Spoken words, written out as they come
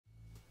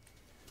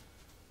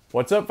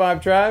What's up,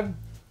 Vibe Tribe?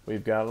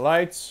 We've got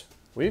lights,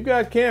 we've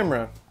got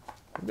camera,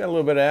 we've got a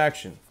little bit of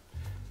action.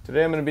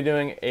 Today I'm going to be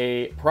doing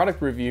a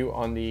product review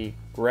on the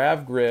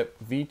GravGrip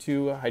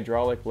V2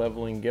 Hydraulic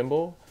Leveling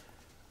Gimbal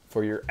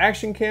for your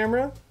action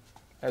camera,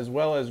 as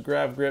well as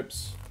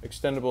GravGrip's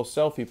extendable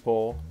selfie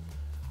pole.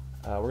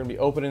 We're going to be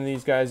opening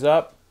these guys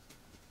up,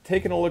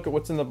 taking a look at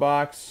what's in the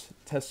box,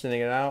 testing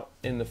it out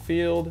in the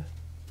field,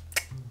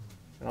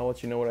 and I'll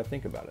let you know what I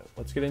think about it.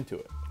 Let's get into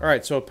it. All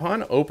right, so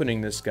upon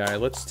opening this guy,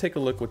 let's take a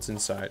look what's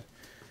inside.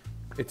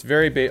 It's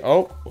very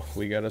oh,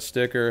 we got a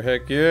sticker,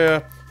 heck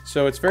yeah.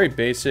 So it's very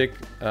basic.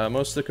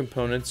 Most of the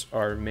components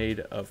are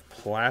made of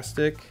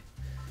plastic.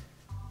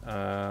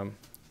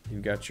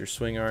 You've got your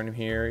swing arm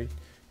here.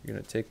 You're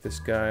gonna take this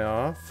guy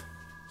off.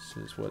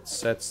 This is what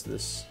sets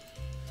this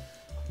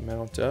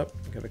mount up.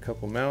 You've got a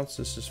couple mounts.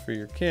 This is for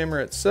your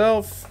camera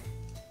itself.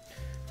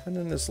 And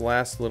then this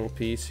last little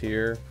piece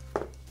here.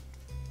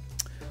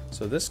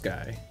 So this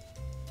guy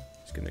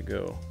is gonna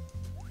go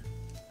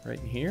right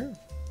in here.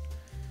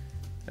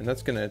 And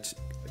that's gonna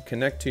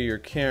connect to your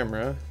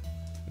camera.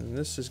 And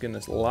this is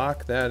gonna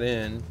lock that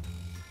in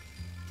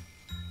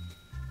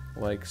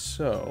like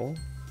so.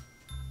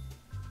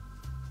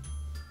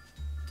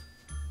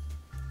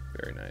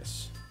 Very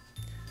nice.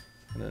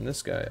 And then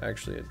this guy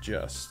actually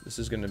adjusts. This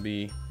is gonna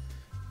be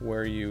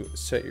where you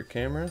set your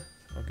camera.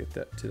 I'll get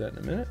to that in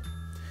a minute.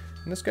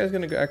 And this guy's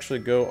gonna actually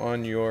go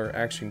on your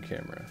action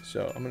camera.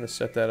 So I'm gonna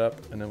set that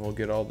up and then we'll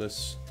get all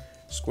this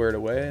squared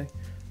away.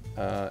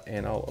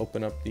 And I'll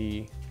open up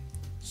the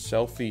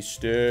selfie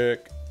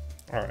stick.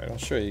 All right, I'll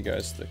show you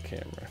guys the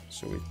camera.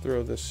 So we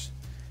throw this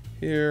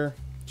here.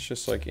 It's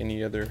just like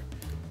any other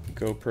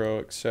GoPro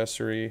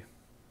accessory.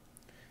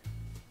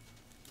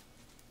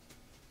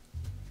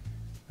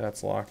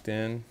 That's locked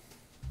in.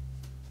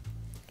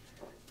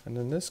 And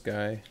then this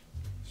guy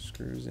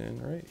screws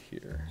in right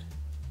here.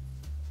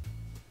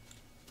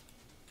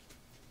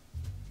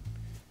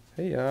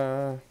 Hey,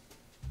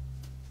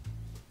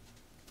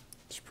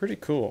 it's pretty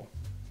cool.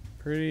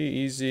 Pretty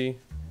easy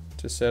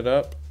to set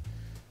up.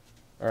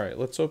 All right,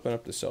 let's open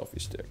up the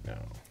selfie stick now.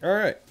 All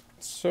right,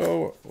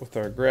 so with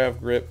our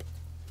GravGrip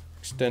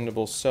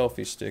extendable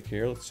selfie stick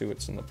here, let's see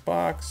what's in the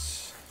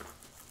box.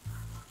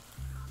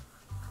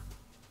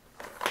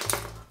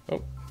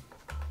 Oh,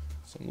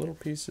 some little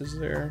pieces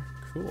there,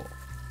 cool.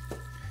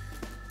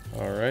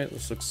 All right,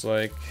 this looks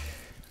like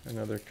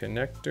another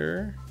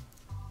connector.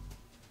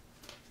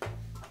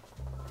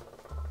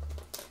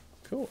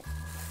 Cool.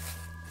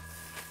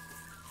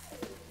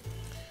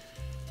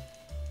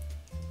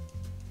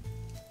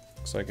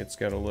 Looks like it's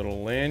got a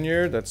little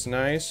lanyard. That's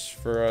nice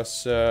for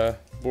us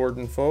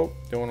boarding folk.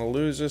 Don't want to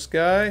lose this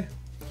guy.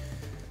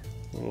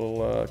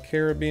 Little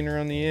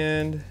carabiner on the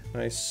end.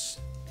 Nice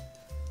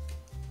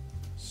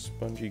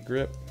spongy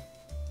grip.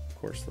 Of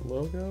course, the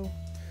logo.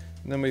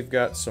 And then we've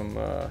got some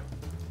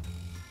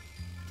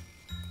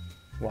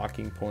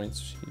locking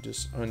points. You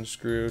just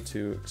unscrew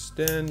to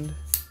extend.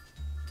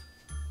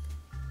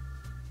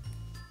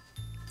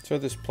 So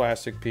this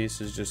plastic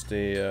piece is just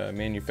a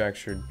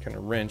manufactured kind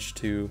of wrench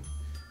to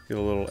get a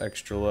little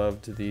extra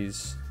love to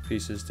these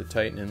pieces to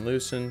tighten and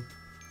loosen.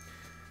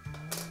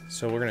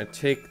 So we're going to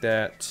take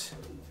that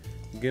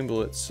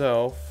gimbal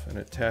itself and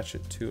attach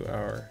it to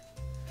our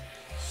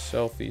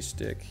selfie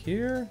stick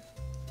here.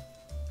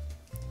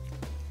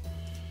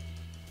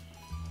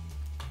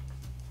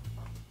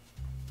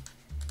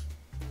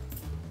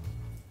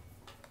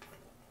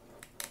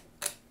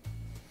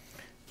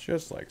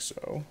 Just like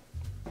so.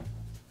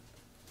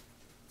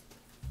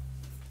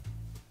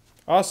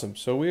 Awesome,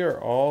 so we are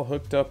all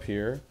hooked up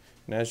here,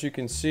 and as you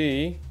can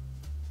see,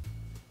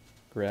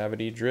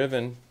 gravity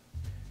driven.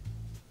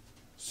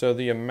 So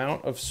the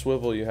amount of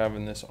swivel you have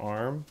in this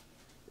arm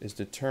is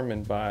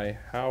determined by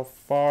how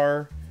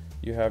far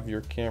you have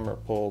your camera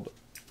pulled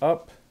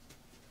up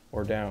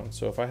or down.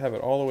 So if I have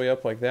it all the way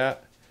up like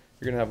that,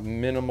 you're gonna have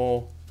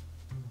minimal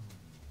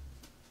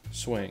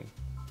swing.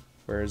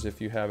 Whereas if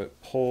you have it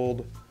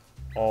pulled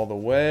all the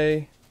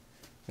way,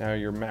 now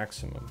you're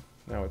maximum.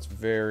 Now it's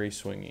very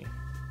swingy.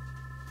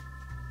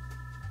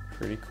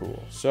 Pretty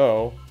cool.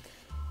 So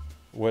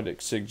what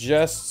it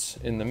suggests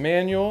in the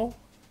manual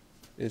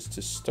is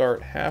to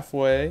start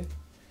halfway,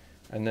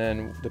 and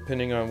then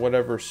depending on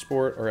whatever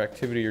sport or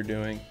activity you're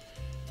doing,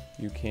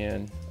 you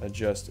can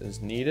adjust as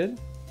needed.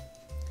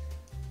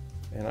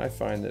 And I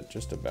find that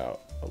just about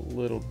a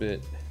little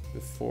bit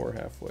before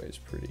halfway is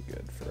pretty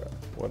good for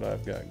what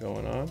I've got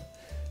going on.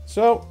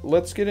 So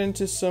let's get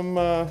into some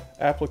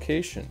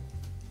application.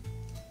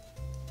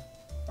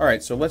 All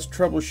right, so let's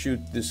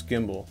troubleshoot this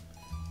gimbal.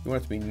 You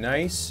want it to be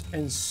nice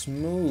and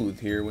smooth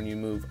here when you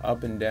move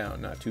up and down.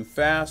 Not too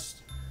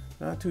fast,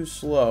 not too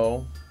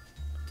slow.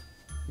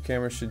 The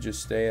camera should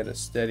just stay at a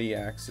steady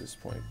axis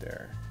point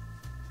there.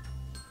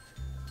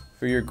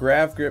 For your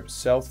GravGrip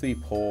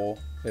selfie pole,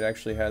 it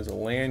actually has a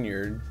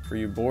lanyard for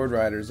you board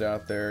riders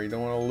out there. You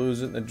don't want to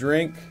lose it in the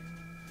drink.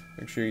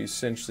 Make sure you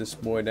cinch this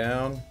boy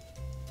down.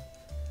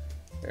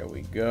 There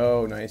we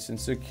go, nice and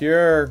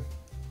secure.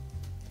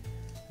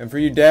 And for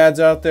you dads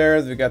out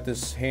there, they've got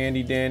this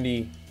handy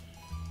dandy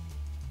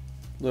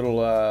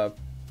little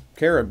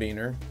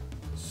carabiner.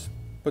 Just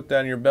put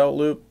that in your belt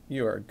loop.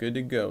 You are good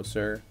to go,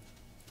 sir.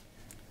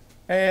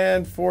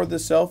 And for the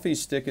selfie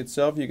stick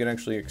itself, you can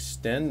actually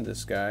extend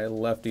this guy.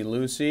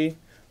 Lefty-loosey,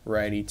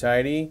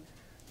 righty-tighty.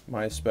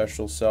 My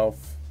special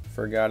self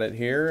forgot it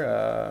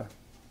here.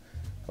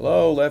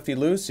 Hello,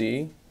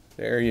 lefty-loosey.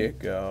 There you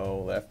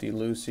go,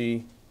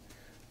 lefty-loosey.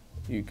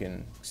 You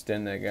can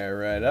extend that guy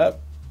right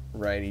up,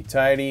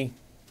 righty-tighty.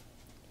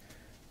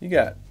 You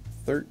got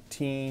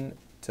 13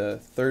 to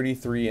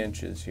 33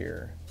 inches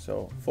here.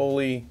 So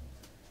fully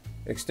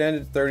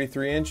extended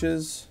 33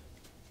 inches.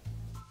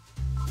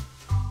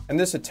 And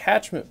this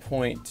attachment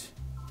point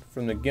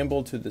from the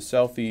gimbal to the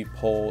selfie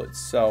pole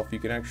itself, you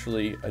can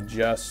actually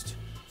adjust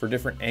for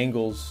different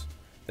angles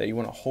that you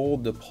want to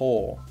hold the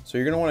pole. So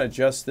you're going to want to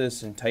adjust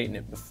this and tighten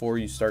it before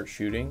you start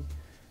shooting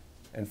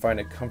and find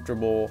a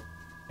comfortable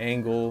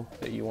angle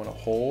that you want to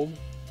hold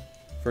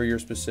for your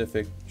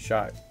specific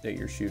shot that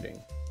you're shooting.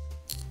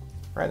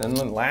 All right, and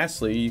then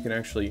lastly, you can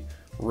actually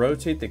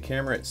rotate the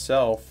camera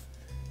itself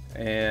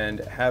and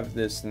have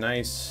this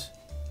nice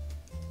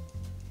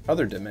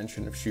other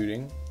dimension of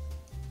shooting.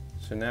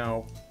 So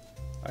now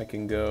I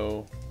can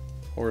go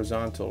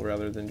horizontal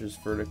rather than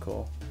just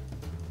vertical.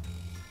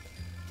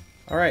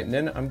 All right, and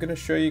then I'm gonna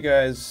show you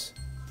guys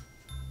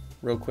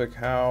real quick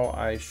how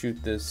I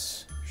shoot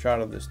this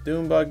shot of this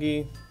dune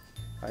buggy.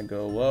 I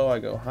go low, I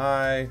go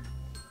high,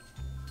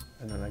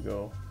 and then I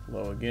go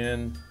low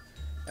again,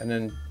 and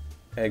then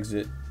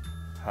exit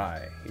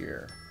high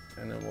here.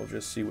 And then we'll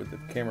just see what the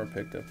camera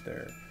picked up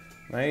there.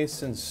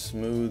 Nice and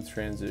smooth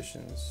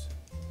transitions.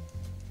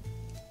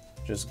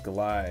 Just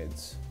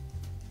glides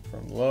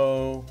from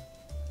low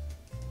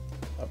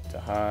up to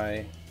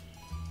high,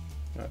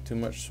 not too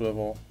much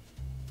swivel.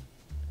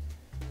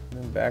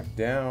 And then back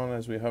down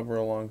as we hover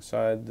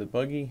alongside the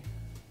buggy,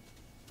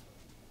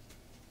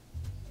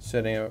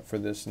 setting up for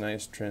this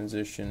nice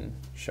transition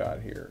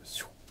shot here.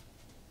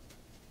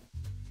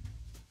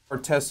 We're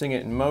testing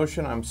it in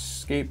motion. I'm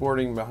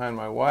skateboarding behind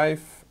my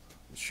wife,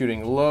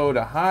 shooting low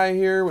to high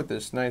here with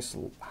this nice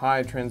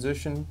high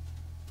transition,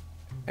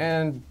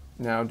 and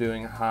now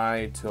doing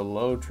high to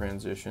low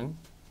transition.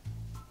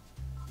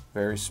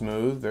 Very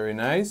smooth, very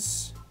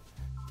nice.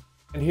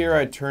 And here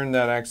I turn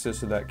that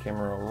axis of that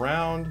camera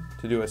around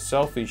to do a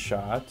selfie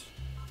shot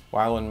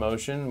while in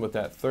motion with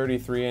that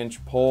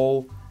 33-inch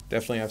pole.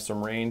 Definitely have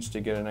some range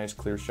to get a nice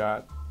clear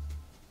shot.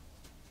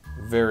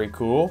 Very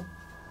cool.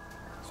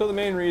 So the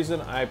main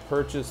reason I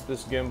purchased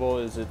this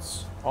gimbal is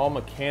it's all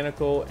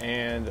mechanical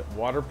and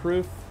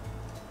waterproof.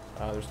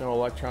 There's no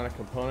electronic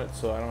components,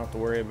 so I don't have to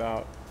worry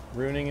about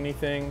ruining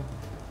anything.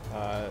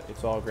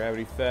 It's all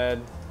gravity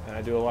fed, and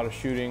I do a lot of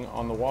shooting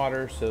on the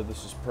water, so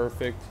this is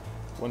perfect.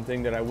 One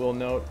thing that I will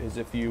note is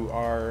if you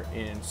are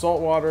in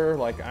salt water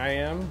like I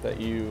am,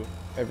 that you,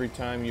 every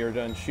time you're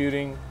done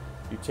shooting,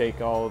 you take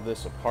all of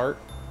this apart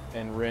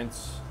and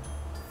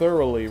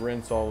thoroughly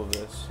rinse all of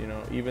this. You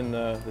know, even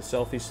the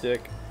selfie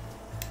stick,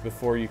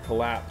 before you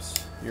collapse,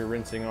 you're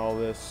rinsing all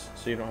this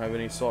so you don't have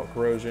any salt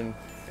corrosion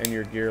and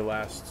your gear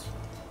lasts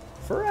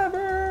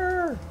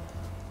forever.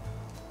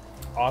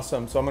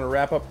 Awesome, so I'm gonna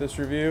wrap up this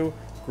review.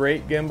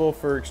 Great gimbal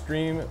for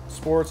extreme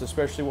sports,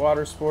 especially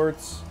water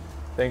sports.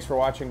 Thanks for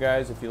watching,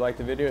 guys. If you liked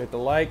the video, hit the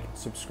like,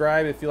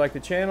 subscribe if you like the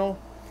channel.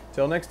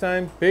 Till next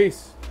time,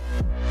 peace.